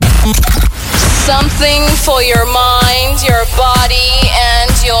Something for your mind, your body, and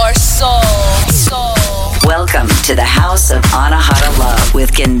your soul. Welcome to the House of Anahata Love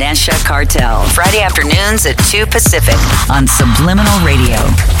with Ganesha Cartel. Friday afternoons at 2 Pacific on Subliminal Radio.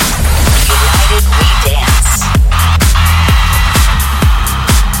 United we dance.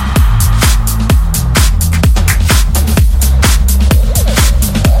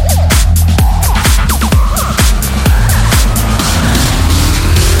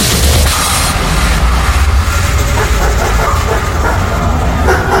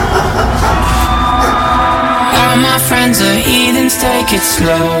 My friends are heathens, take it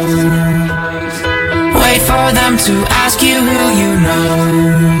slow. Wait for them to ask you who you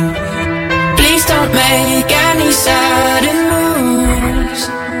know. Please don't make any sudden moves.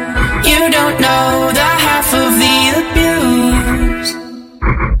 You don't know the half of the abuse.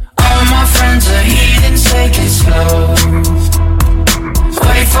 All my friends are heathens, take it slow.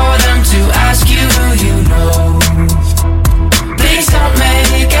 Wait for them to ask you who you know. Please don't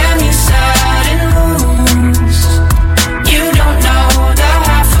make any sudden moves. You don't know the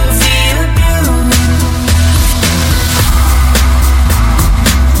half of the abuse.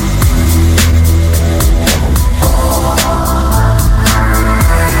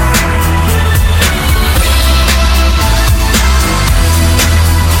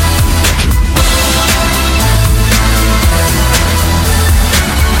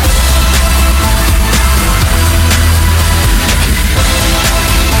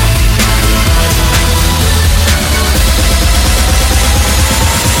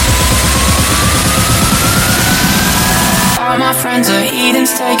 All my friends are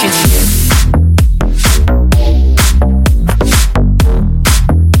heathens, take it.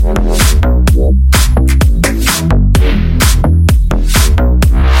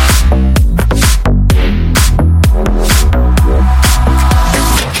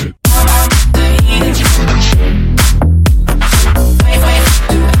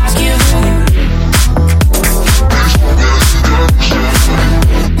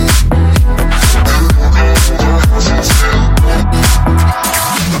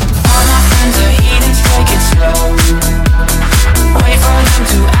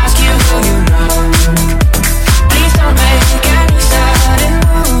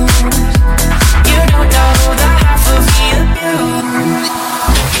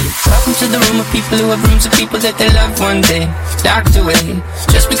 That they love one day, docked away.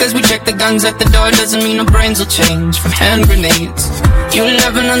 Just because we check the guns at the door doesn't mean our brains will change from hand grenades. You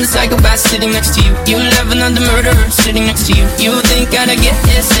love another psychopath sitting next to you. You love another murderer sitting next to you. You think I'd get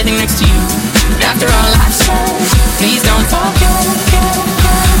here sitting next to you. After all I've said, please don't forget.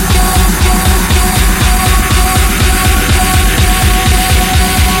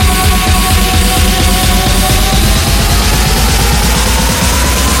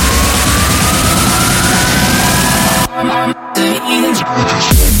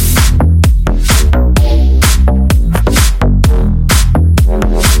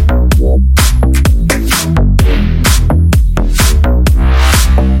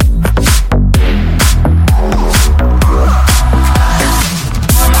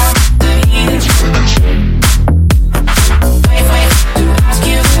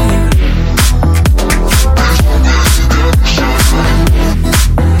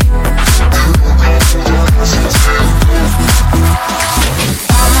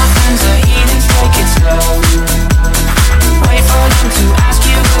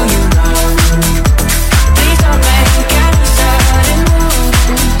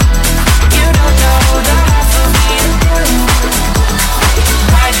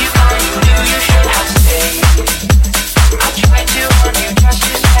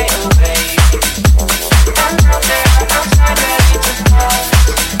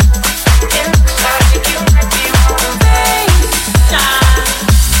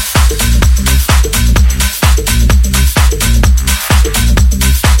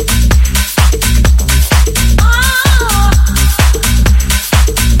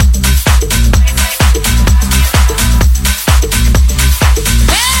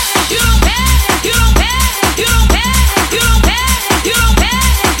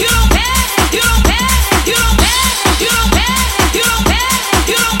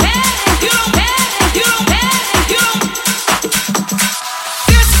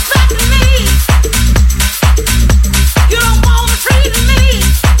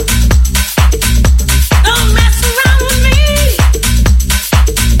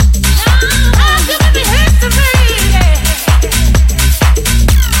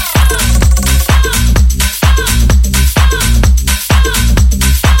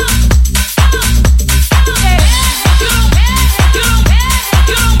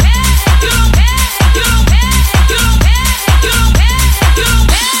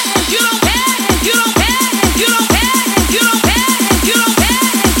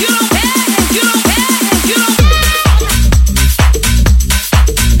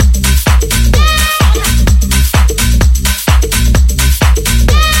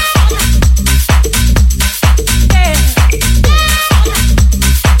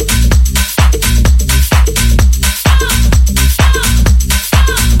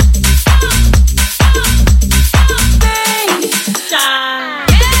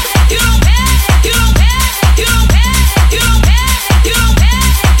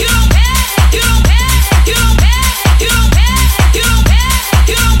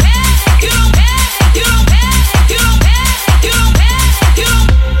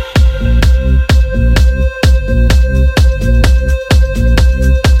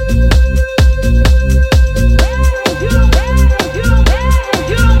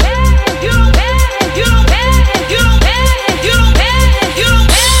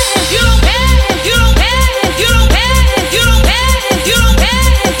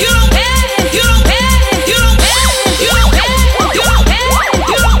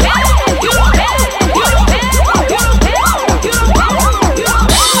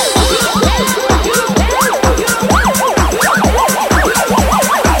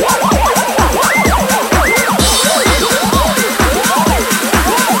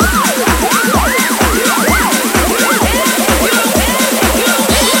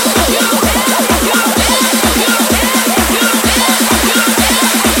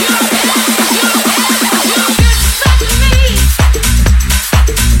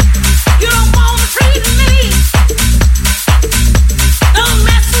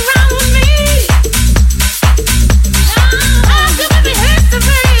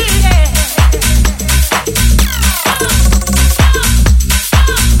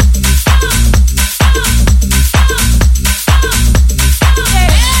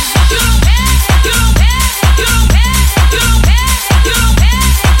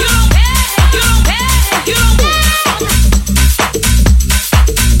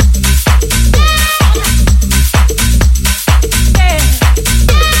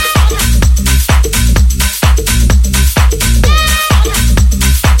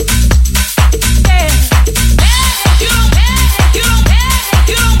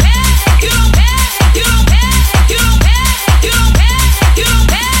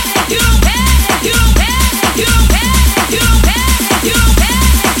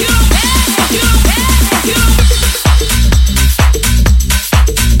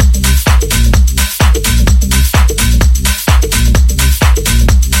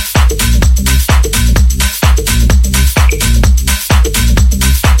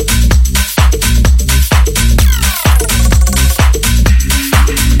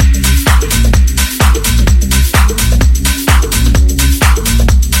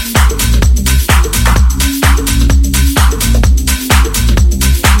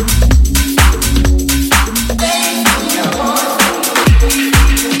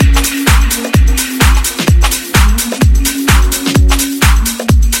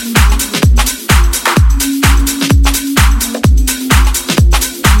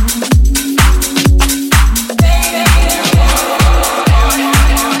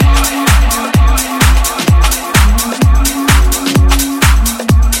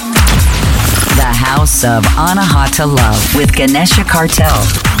 house of Anahata Love with Ganesha Cartel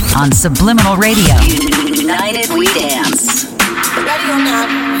on Subliminal Radio. United We Dance. Ready or not,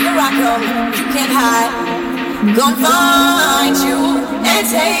 here I come, you can't hide. Gonna find you and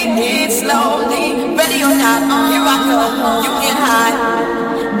take it slowly. Ready or not, here I come, you can't hide.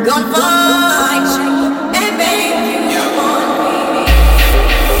 Gonna find you and make you want me.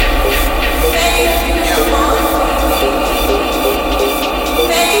 Make you want me.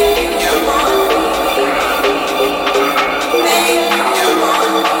 Make you want me. Make you want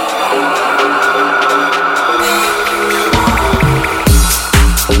me.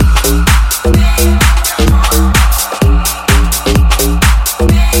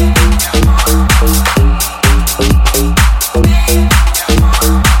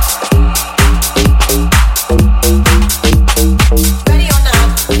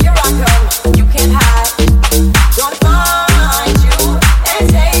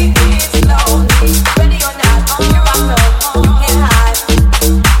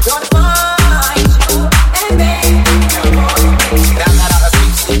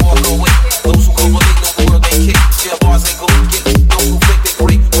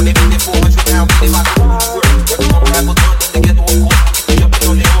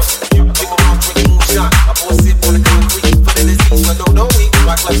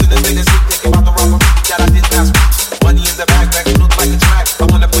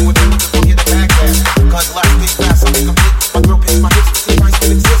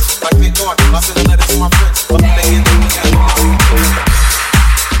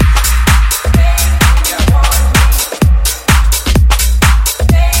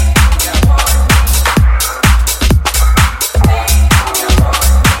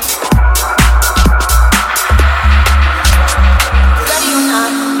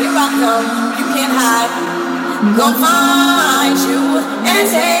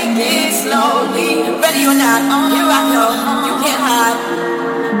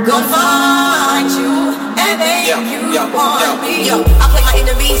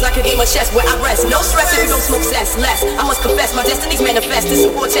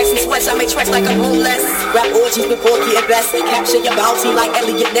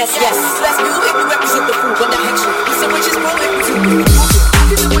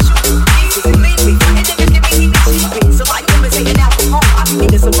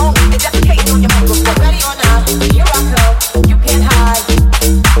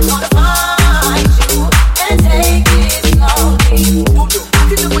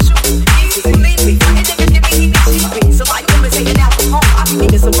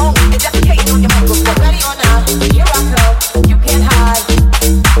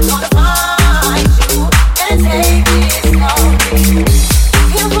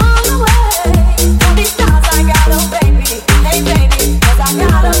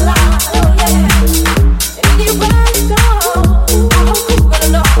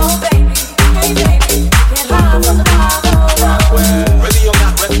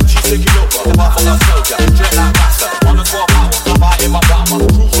 Jet like master, on the 12 hour, fly in my bomber,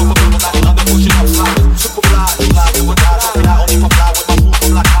 cruise from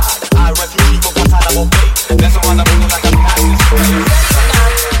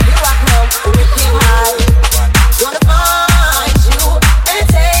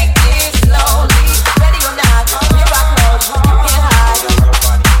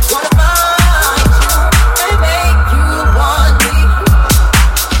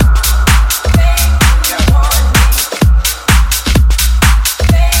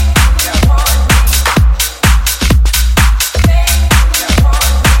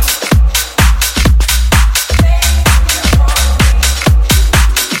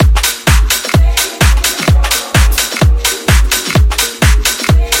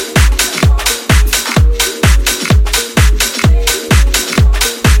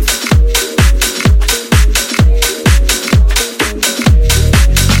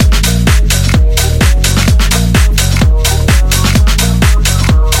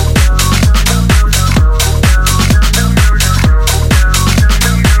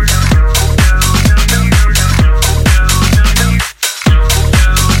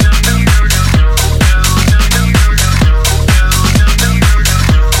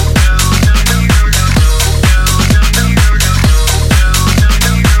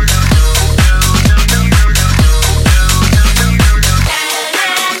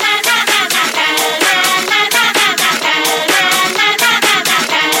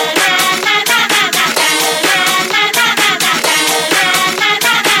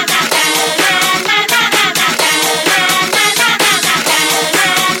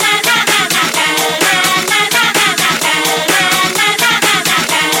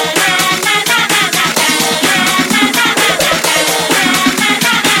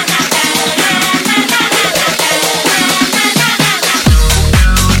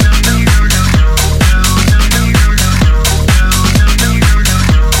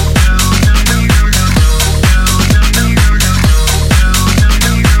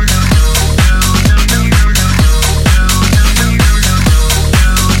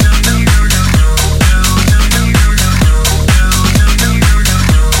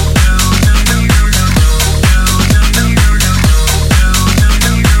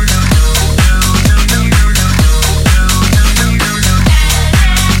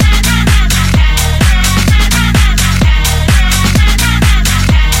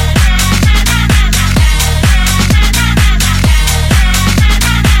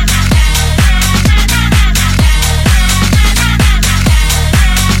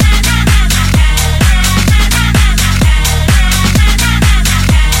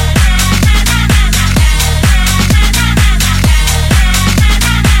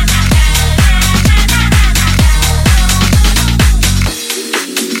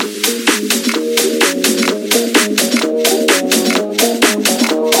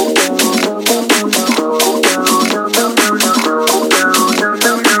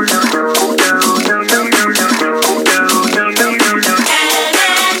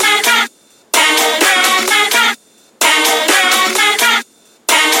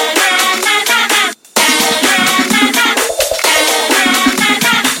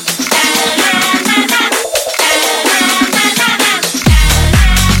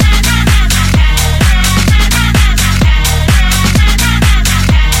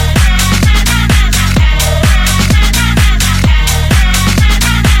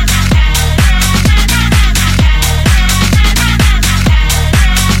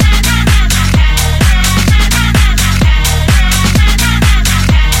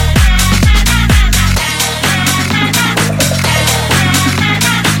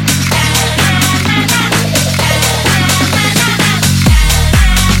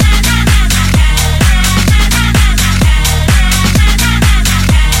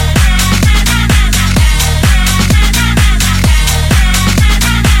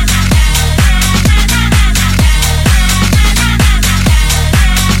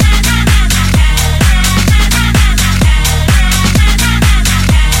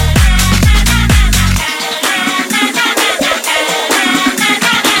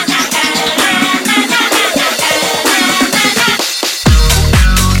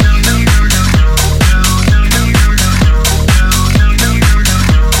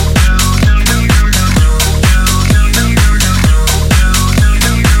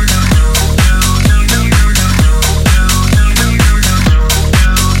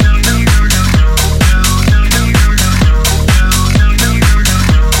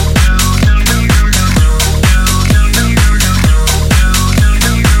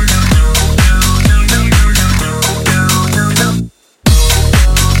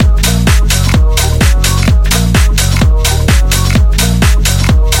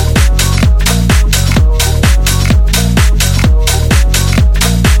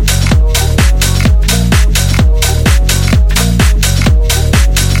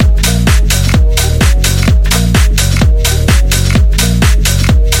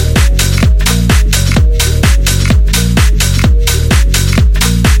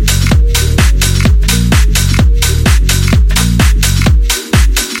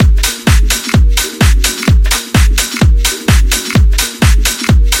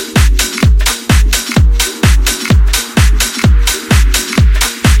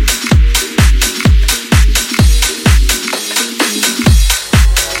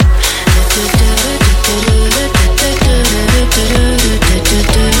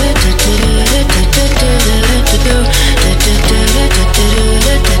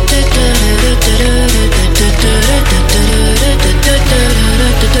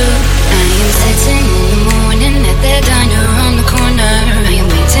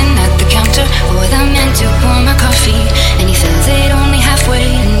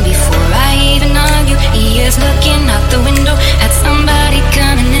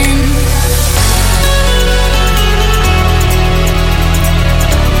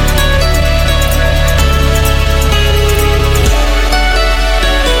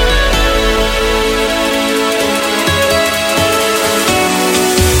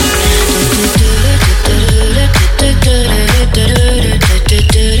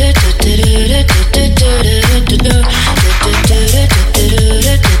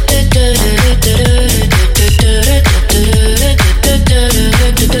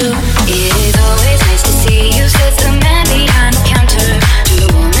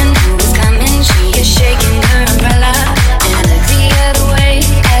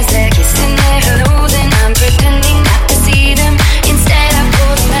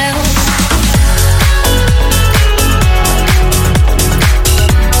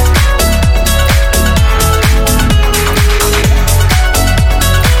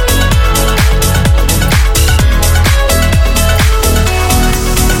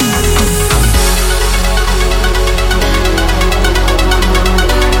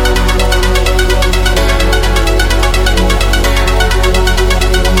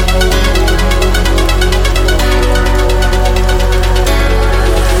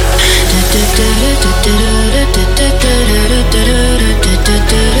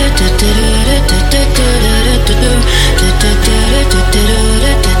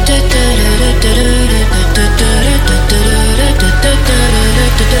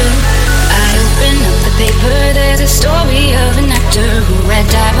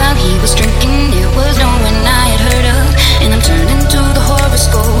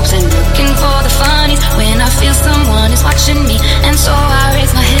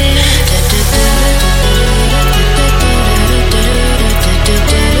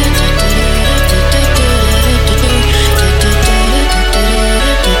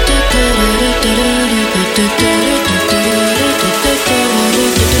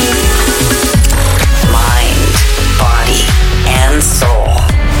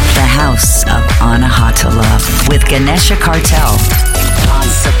with Ganesha Cartel on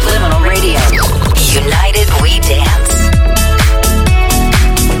Subliminal Radio. United we dance.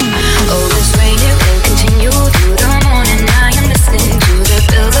 Oh, this rain, it will continue through the morning. I am listening to the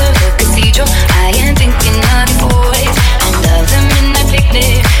bells of the cathedral. I am thinking of your voice and of the midnight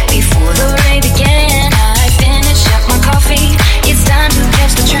picnic. Before the rain began, I finished up my coffee. It's time to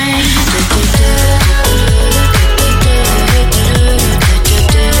catch the train.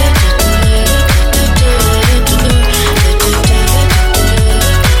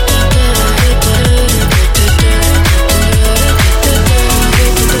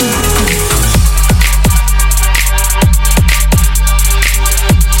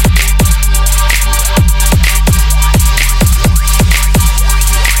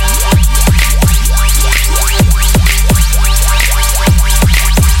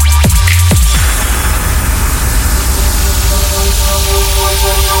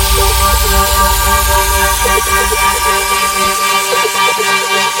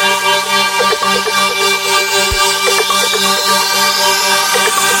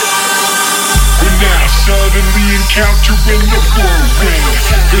 Encountering the whirlwind.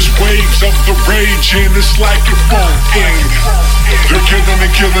 There's waves of the rage and it's like it won't end. They're killing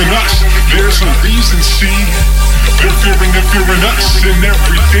and killing us. There's a reason, see. They're fearing us and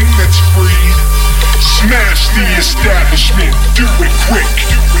everything that's free. Smash the establishment, do it quick.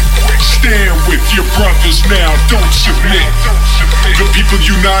 Stand with your brothers now, don't submit. The people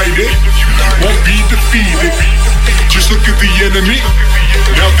united won't be defeated. Just look at the enemy.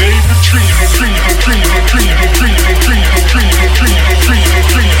 Now they retreat.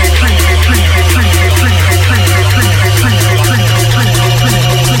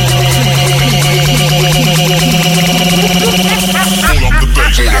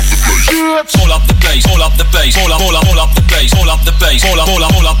 Hold up the bass, hold up the bass, hold up the bass, hold up the bass, hold up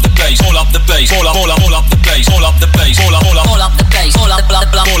the bass, hold up the bass, hold up the bass, hold up the bass, hold up the bass, hold up blah blah hold up the bass, hold up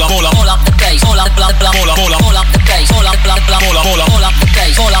blah blah hold up the bass, hold up blah blah hold up the bass, hold up blah blah hold up the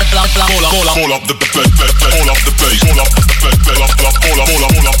bass, hold up the bass, hold up the bass, hold up the bass, hold up the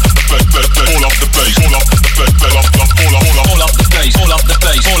bass, hold up the bass, hold up the bass, hold up the bass, hold up the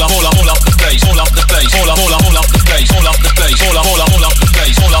bass, hold up the bass, hold up the bass, hold up the bass, hold up the bass, hold up the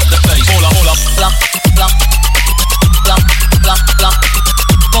bass, hold up the bass, hold up blah blah blah blah blah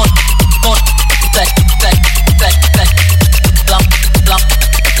bon back blah blah blah blah blah bon back blah blah blah blah blah bon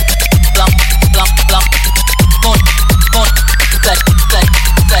back blah blah blah blah bon back.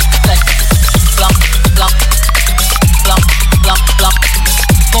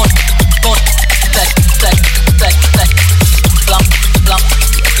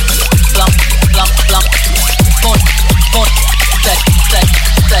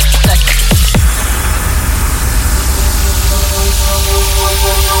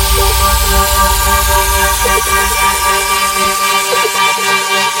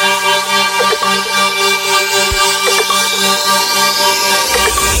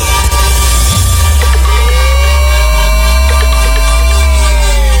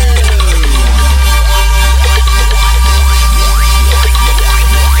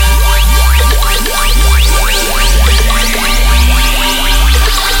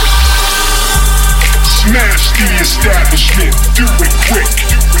 Smash the establishment, do it quick.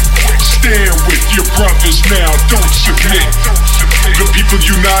 Stand with your brothers now, don't submit. The people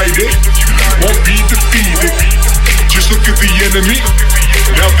united won't be defeated. Just look at the enemy.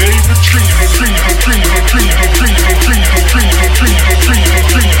 Now they retreat.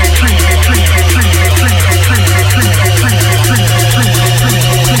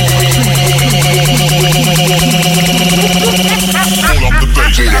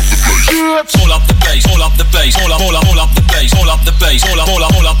 Hold up the bass, hold up the bass, hold up the bass, hold up the bass, hold up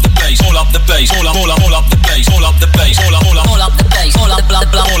the bass, hold up the bass, hold up the bass, hold up the bass, hold up the bass, hold up blah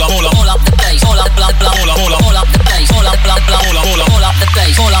blah hold up the bass, hold up blah blah hold up the bass, hold up blah blah hold up the bass, hold up blah blah hold up the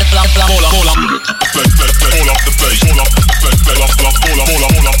bass, hold up the bass, hold up the bass, hold up the bass, hold up the bass,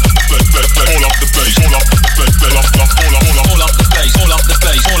 hold up the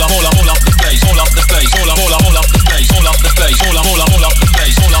bass, hold up the bass, hold up the bass, hold up the bass, hold up the bass, hold up the bass, hold up the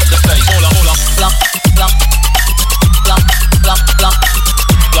bass, hold up the bass, hold up blah blah blah blah blah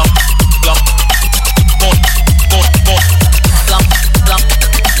blah blah bon blah blah blah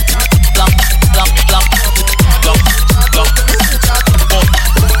blah blah blah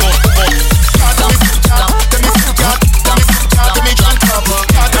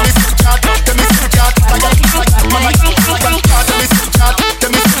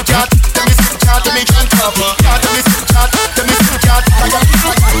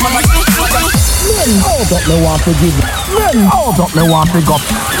Hold up, me want to give. Men, hold up, me want to go.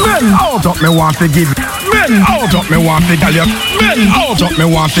 Men, hold up, me want to give. Men out up me want to gal you. Men out up me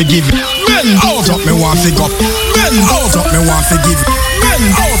want to give. Men out up me want to go. Men out up me want to give. Men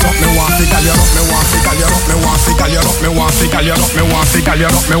out up me want to gal you up. Me want to gal you up. Me want to gal you up. Me want to gal you up. Me want to gal you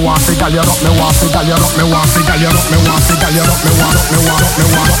up. Me want to gal you up. Me want to gal you up. Me want to gal you up. Me want to gal you up. Me want up. Me want up. Me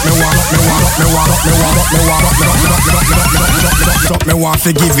want up. Me want up. Me want up. Me want up. Me want up. Me want up. Me want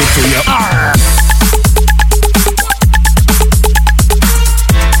to give it to you.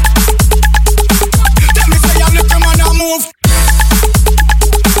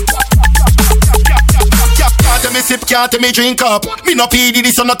 Sip cat, tell me drink up. Me no PD,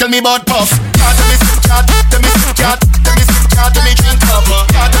 this so not tell me about puff. Cat, tell me sip cat, tell me sip cat, tell me sip cat, tell me drink up.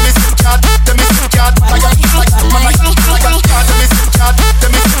 Cat, tell me sip cat, tell me sip cat. Cat, tell me sip cat,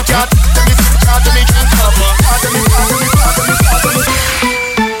 tell me sip cat, tell me sip cat, tell me drink up. Cat, tell me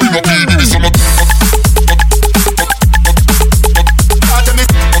me no PD, this so not. Cat, tell me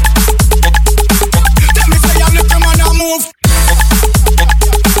say I'm the man I move.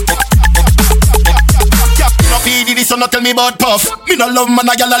 This so not tell me about puff. Me no love man,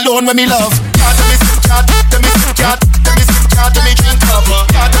 I gal alone when me love. Cat, tell me sip cat, tell me sip cat, tell me sip cat, tell me drink up.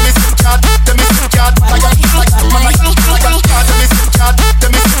 Cat, tell me sip cat, tell me sip cat. Cat, tell me sip cat,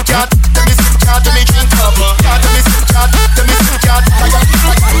 tell me sip cat, tell me sip cat, tell me drink up. Cat, tell me sip cat, tell me sip cat.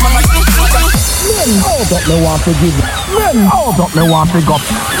 Men out up me want to give. Men out up me want to go.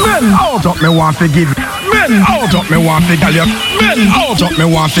 Men out up me want to give. Men out up me want to gal you. Men out up me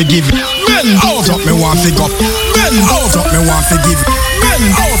want to give. Men out up me want to go. Men out up me want to give.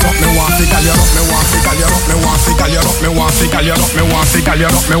 Men out up me want to gal you up. Me want to gal you up. Me want to gal you up. Me want to gal you up. Me want to gal you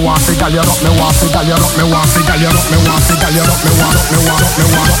up. Me want to gal you up. Me want to gal you up. Me want to gal you up. Me want to gal you up. Me want up. Me want up. Me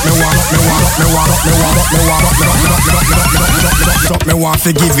want up. Me want up. Me want up. Me want up. Me want up. Me want up. Me want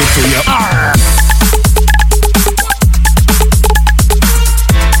to give it to you.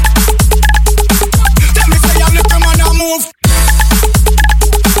 Tell me say I'm the man I move.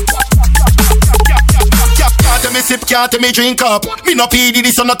 Tell me sip cat, tell me drink up. Me no PD,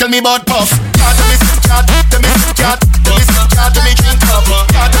 this so not tell me about puff. Cat, tell me sip cat, tell me sip cat, tell me sip cat, tell me drink up.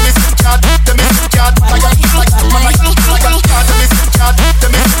 Cat, tell me sip cat, tell me sip cat. Cat, tell me sip cat, tell me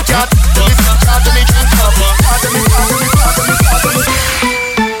sip cat, tell me sip cat, tell me drink up. Cat, tell me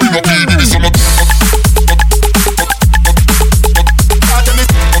no PD, this so not. Tell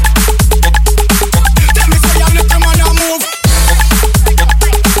me say I'm the man I move.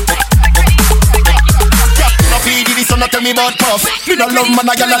 So not tell me about puff. Me no love man,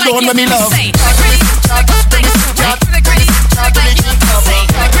 I gal alone when me love.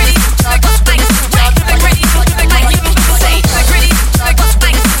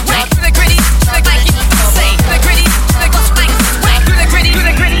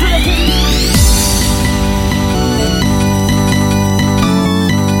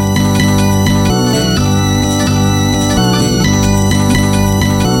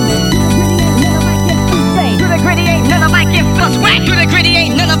 To the gritty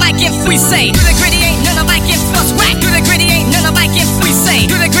ain't none of I give we say. To the gritty ain't none of I give us whack. To the gritty ain't none of I give we say.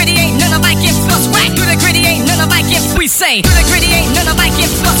 To the gritty ain't none of I give us whack. To the gritty ain't none of I give we say. To the gritty ain't none of I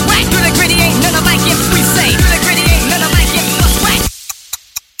give us whack. To the gritty ain't none of I give we say. To the gritty ain't none of I give us whack.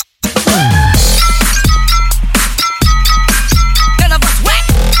 None of us whack.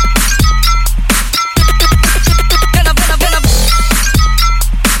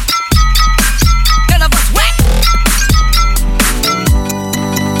 None of us whack.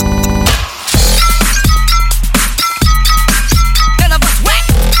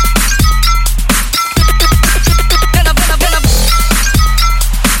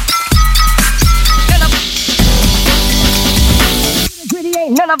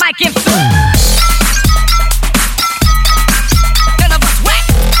 None of I give. None of us whack.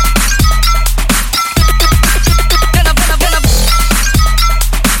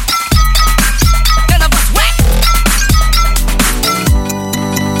 None of us whack.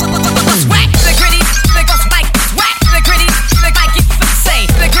 Us whack. The gritty, the ghost spike, whack. The gritty, the bike it say.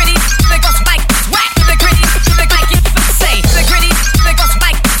 The gritty, the ghost spike, whack. The gritty, the bike it say. The gritty, the ghost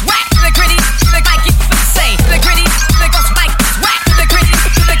spike, whack. The gritty, the bike it say. The gritty, the ghost spike, whack. The gritty.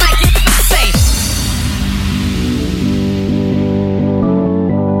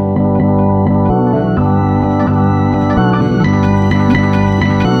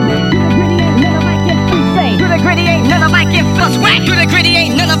 Whack to the gritty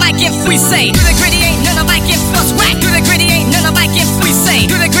ain't none of I give we say. To the gritty ain't none of I give us whack. To the gritty ain't none of I give we say.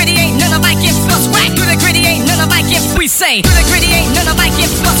 To the gritty ain't none of I give us whack. To the gritty ain't none of I give we say. To the gritty ain't none of I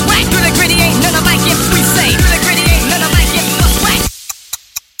give us whack. To the gritty ain't none of I give we say. To the gritty ain't none of I give us whack.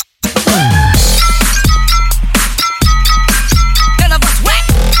 None of us whack.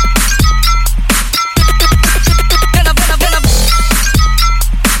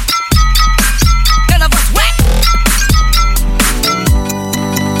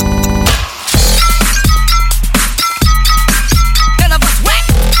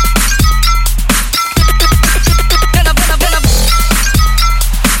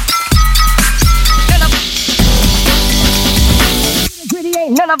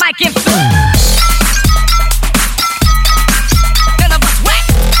 ain't none of I can none of us whack.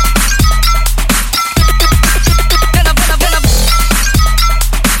 None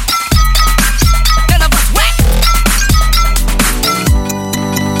of us whack.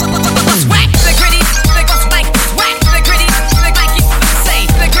 Us whack. The gritty, the ghost spike, whack. The gritty, the like it, say.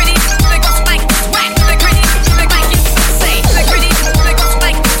 The gritty, the ghost spike, whack. The gritty, the like it, say. The gritty, the ghost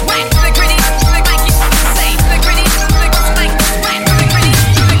spike, whack. The gritty, the like it, say. The gritty, the ghost spike, whack. The gritty,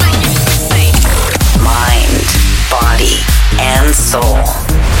 the like it, say. Mind, body, and soul.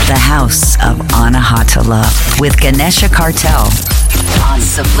 The House of Anahata Love with Ganesha Cartel on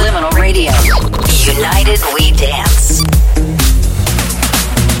Subliminal Radio. United we dance.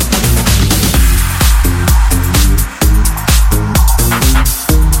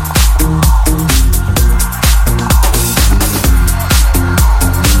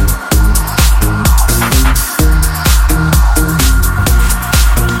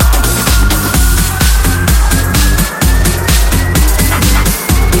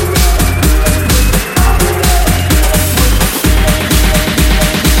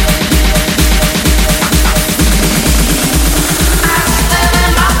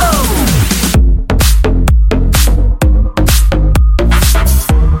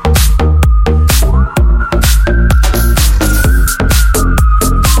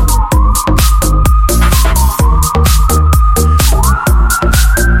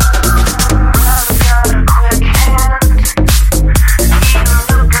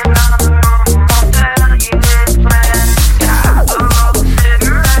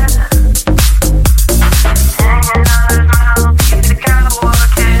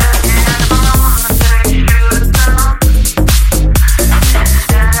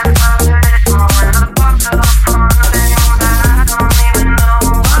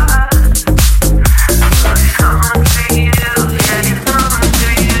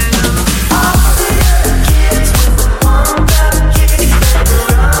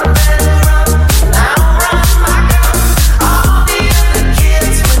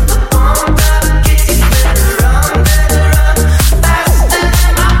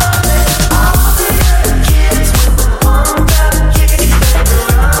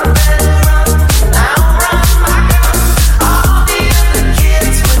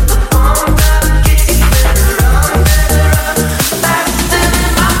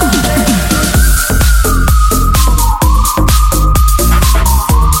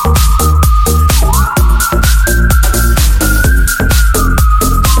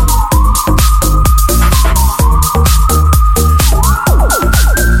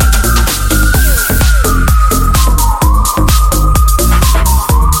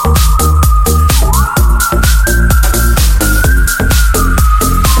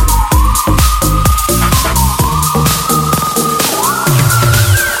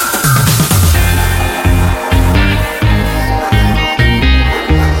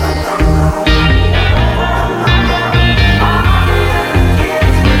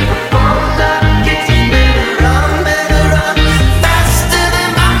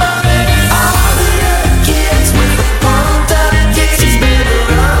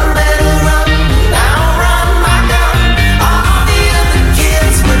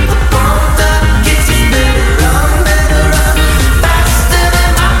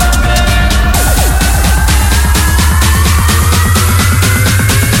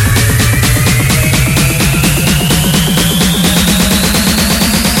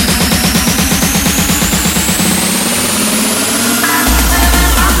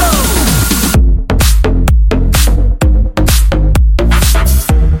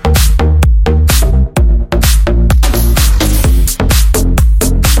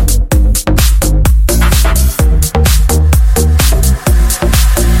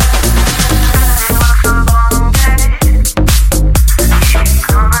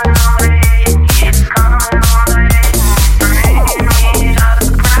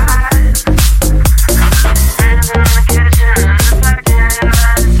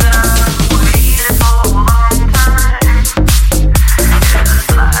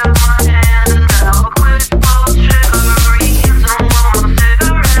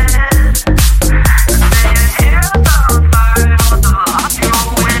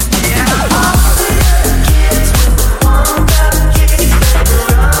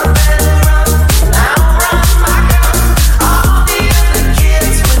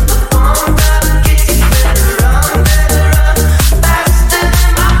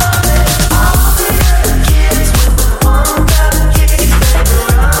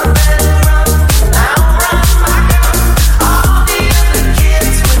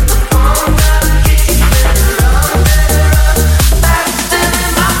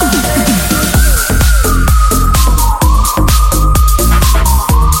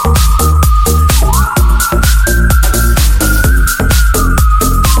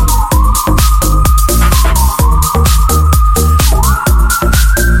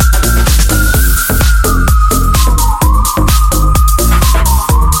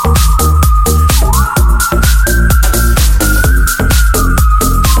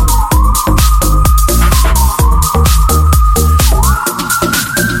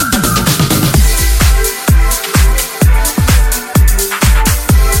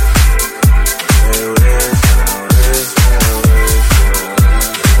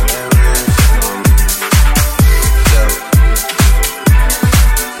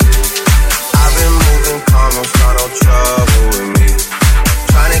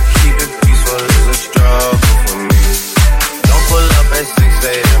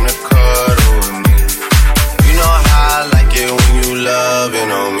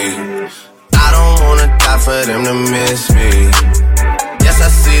 for them to miss me. Yes, I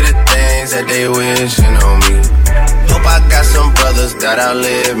see the things that they wishing on me. Hope I got some brothers that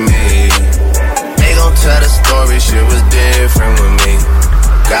outlive me. They gon' tell the story, shit was different with me.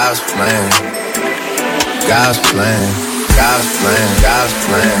 God's plan, God's plan, God's plan, God's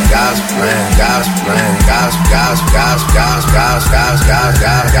plan, God's plan, God's plan, God's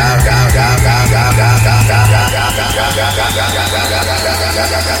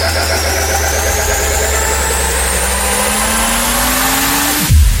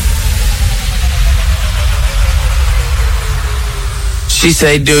She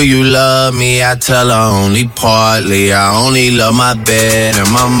say, do you love me? I tell her only partly. I only love my bed and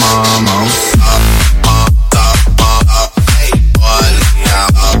my mama.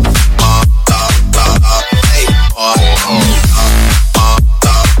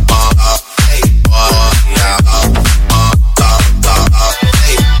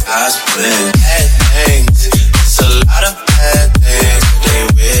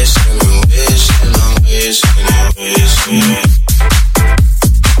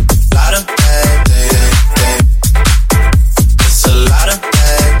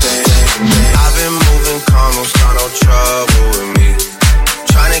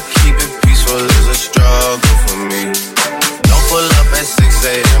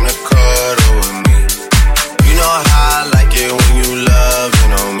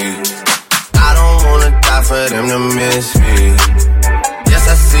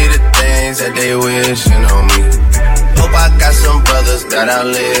 That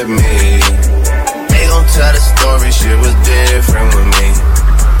outlive me. They gon' tell the story, shit was different with me.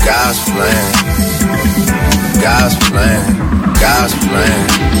 God's plan, God's plan, God's plan,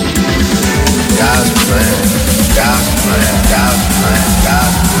 God's plan, God's plan, God's plan,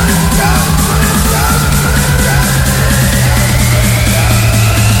 God's plan, God's plan, God's plan.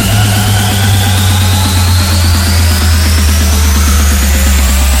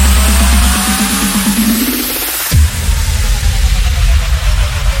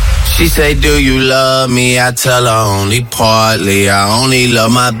 She say, do you love me? I tell her only partly. I only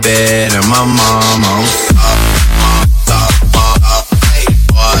love my bed and my mama.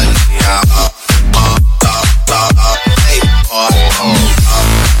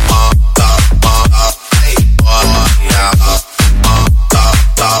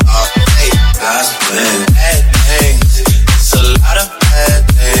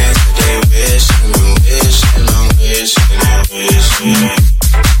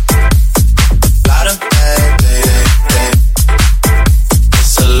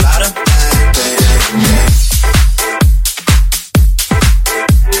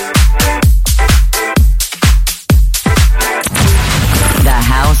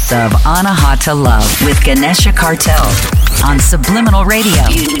 Of Anahata Love with Ganesha Cartel on Subliminal Radio.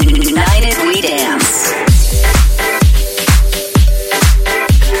 United We Dance.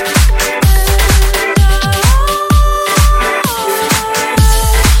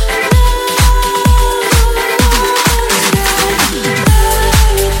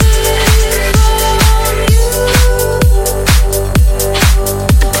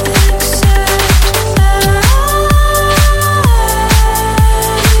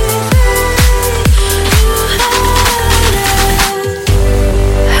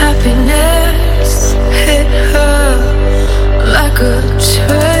 Happiness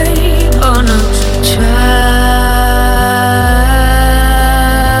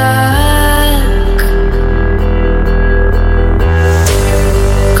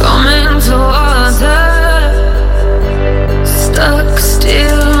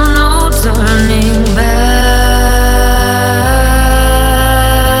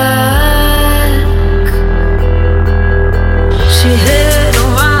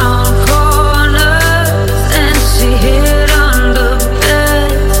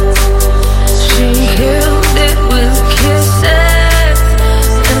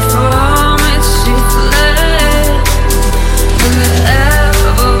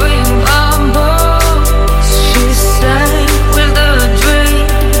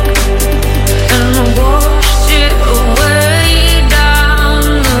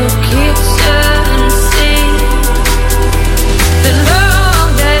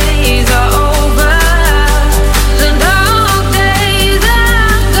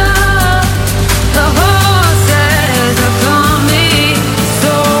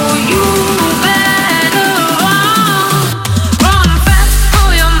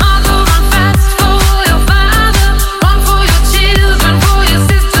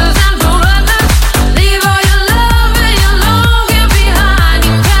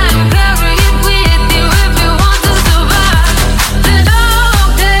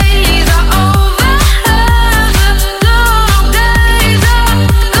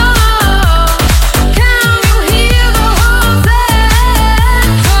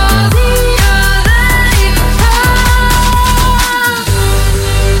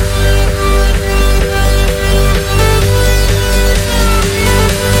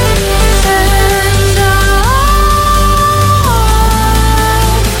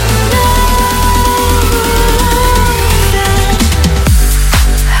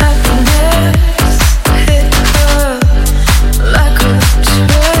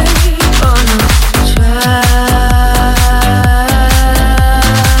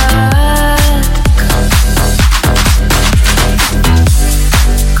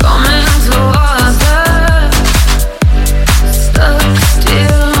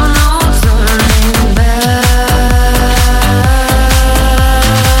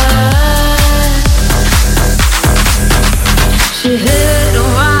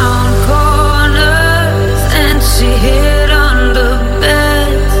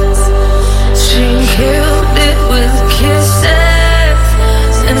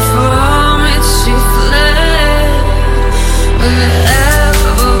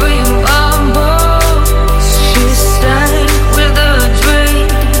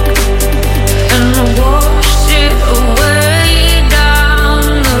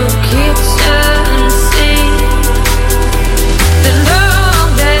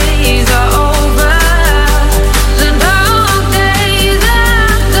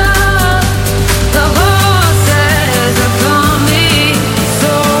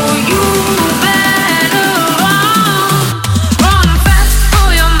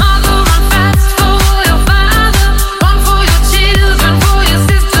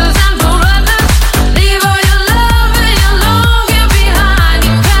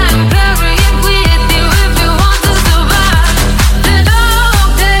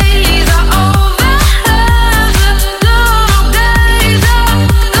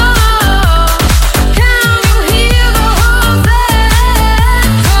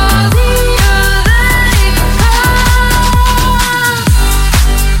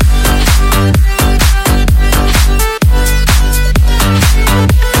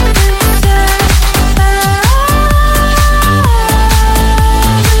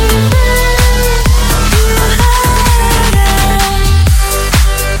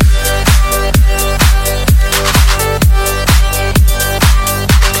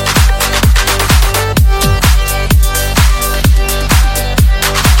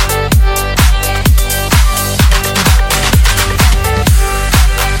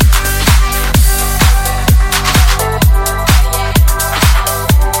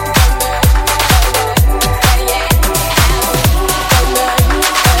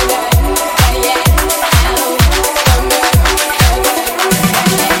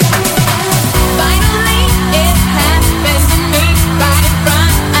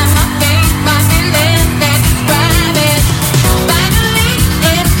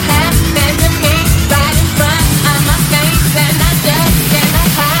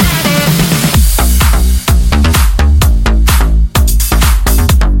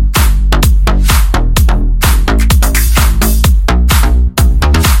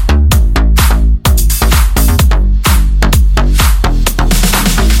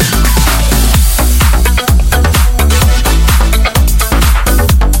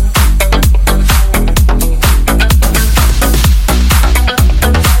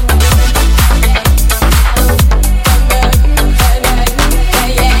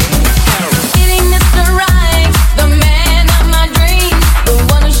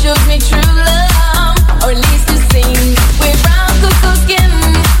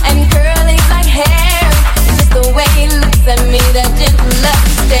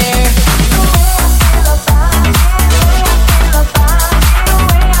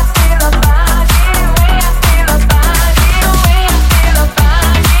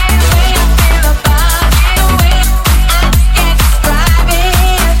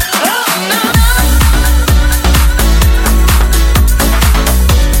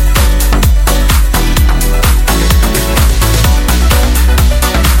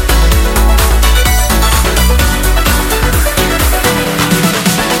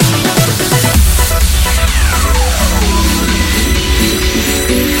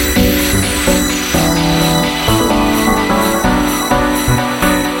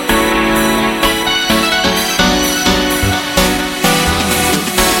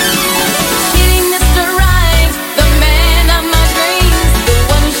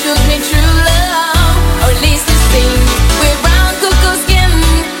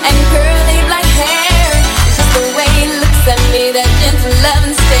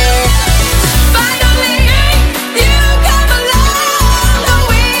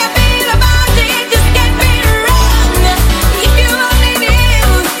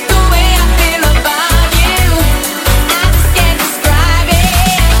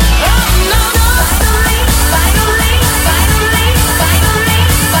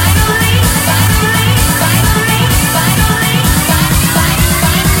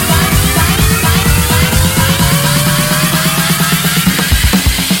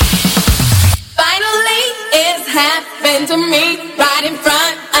happened to me right in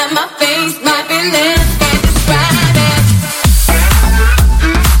front of my face. My feelings can't describe it.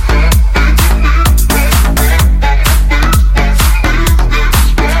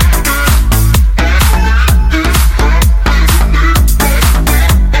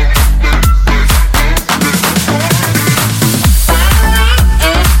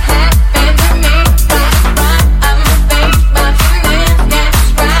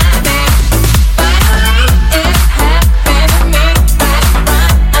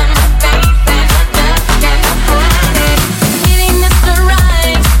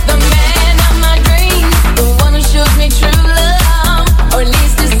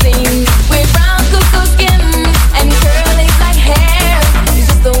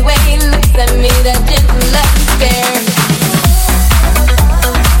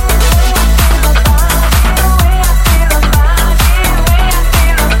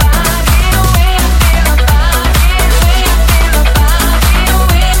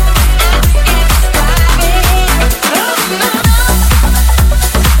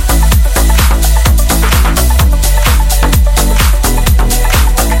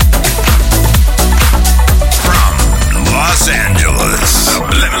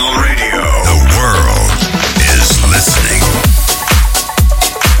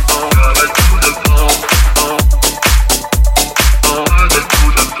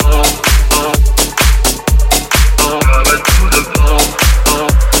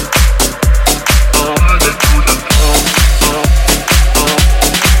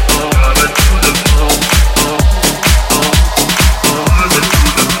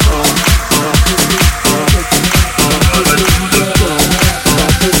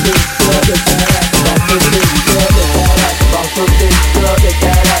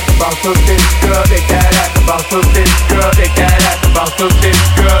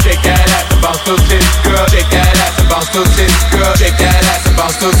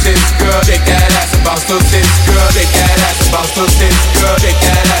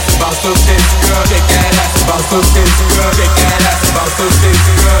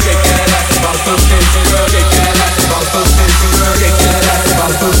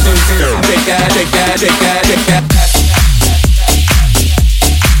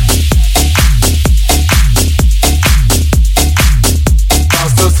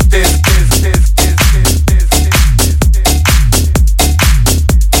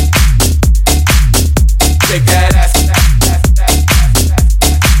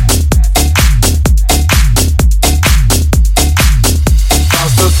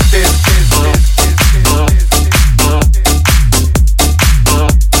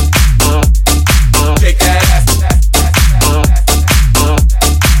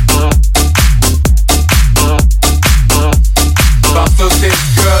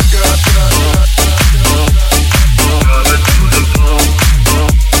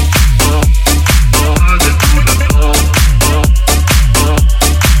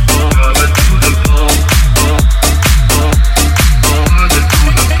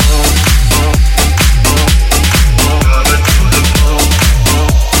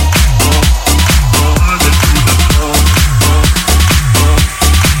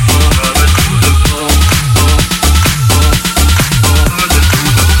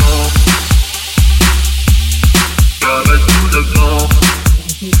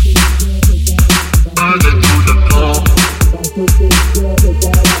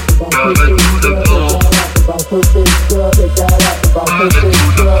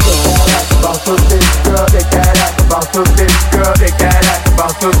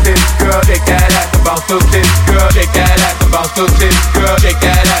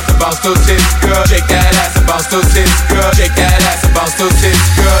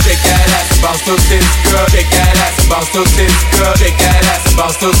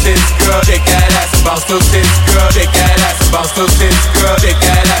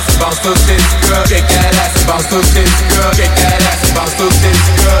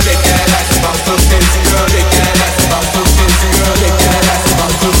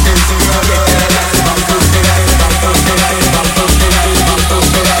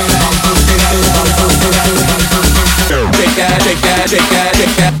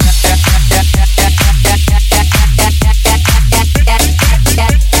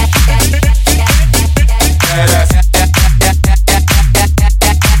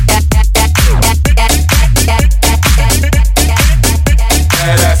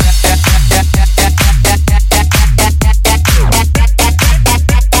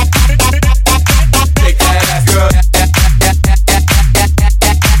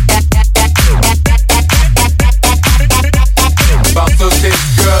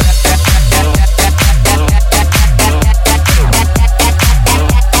 Girl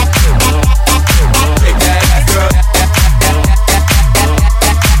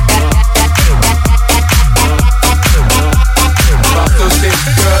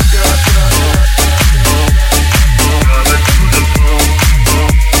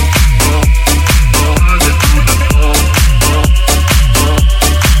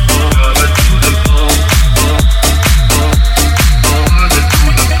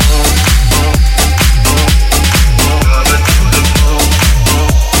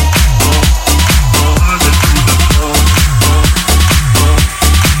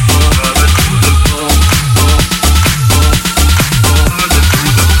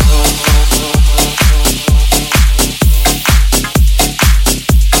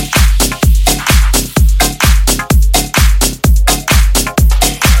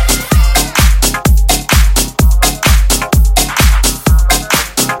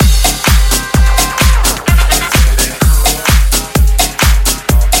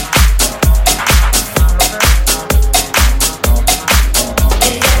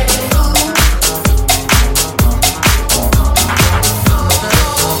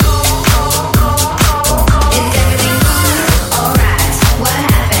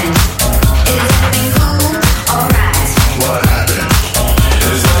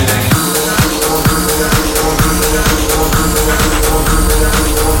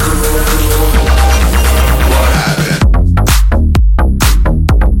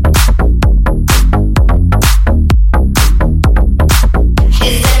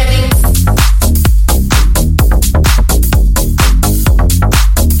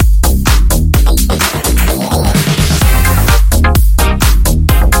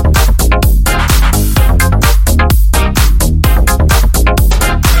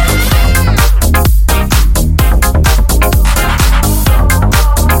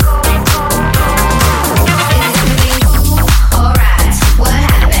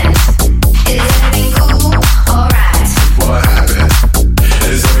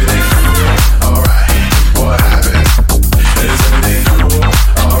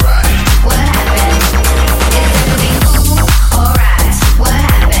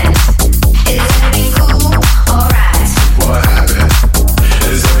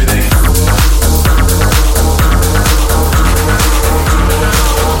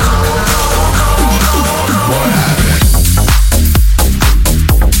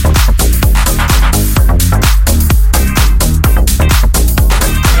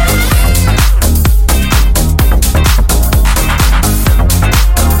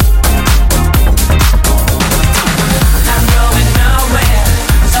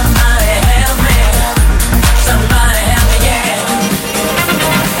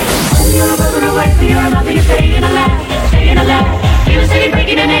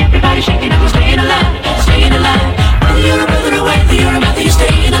everybody shaking up, we're staying alive, staying alive. Whether you're a brother or whether you're a mother, you're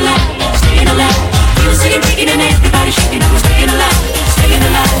staying alive, staying alive. Feel sick and breaking and everybody shaking up, we're staying alive, staying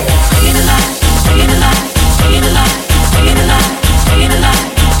alive, staying alive, staying alive, staying alive, staying alive, staying alive,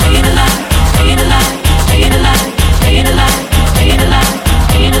 staying alive, staying alive, staying alive, staying alive, staying alive,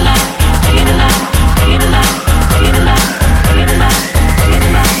 staying alive, staying alive, staying alive, staying alive, staying alive, staying alive.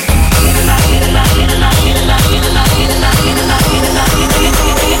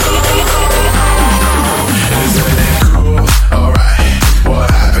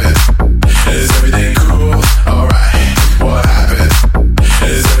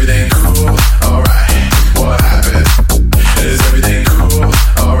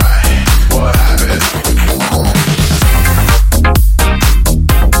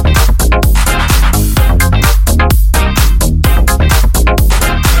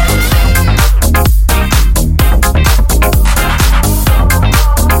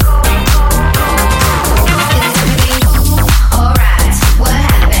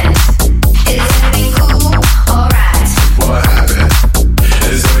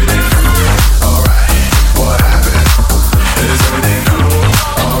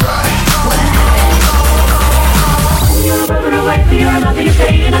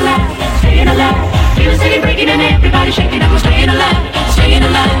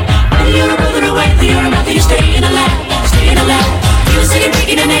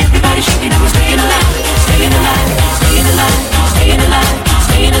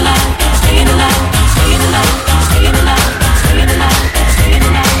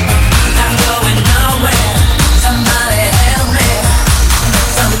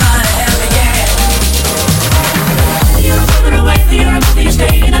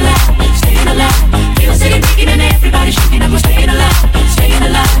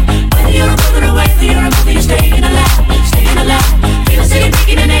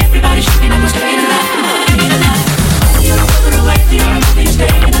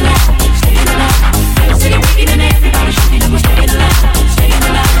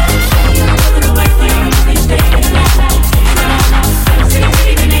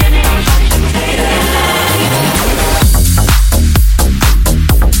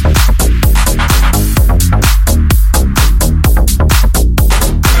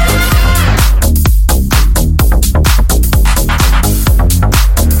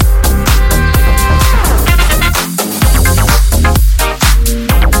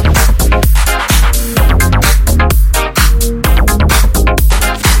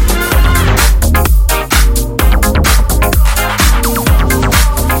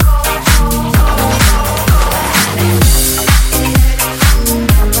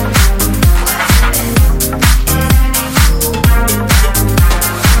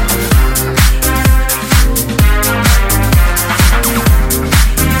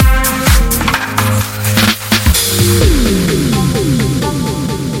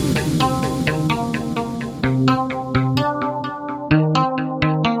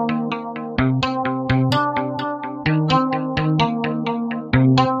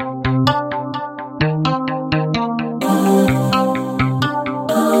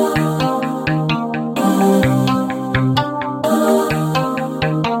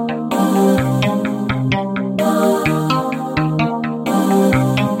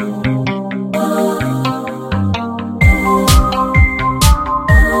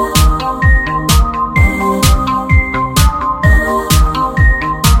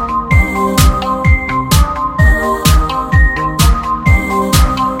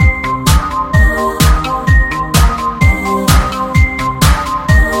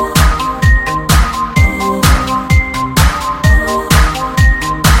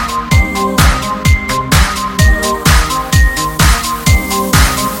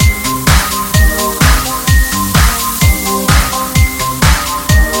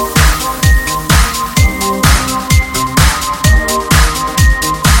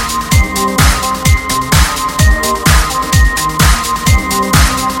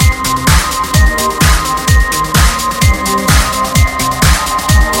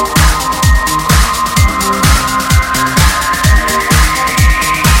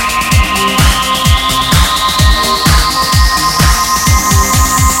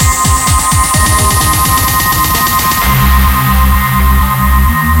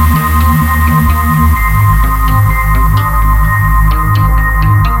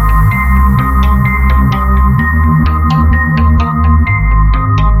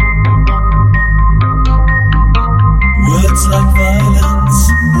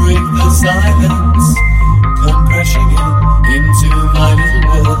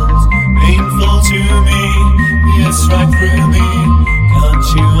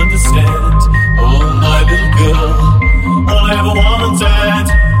 understand. Oh, my little girl, all I ever wanted,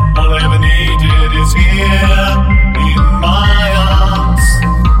 all I ever needed is here in my arms.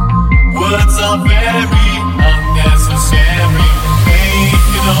 Words are very unnecessary, they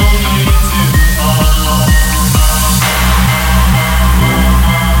can only do harm.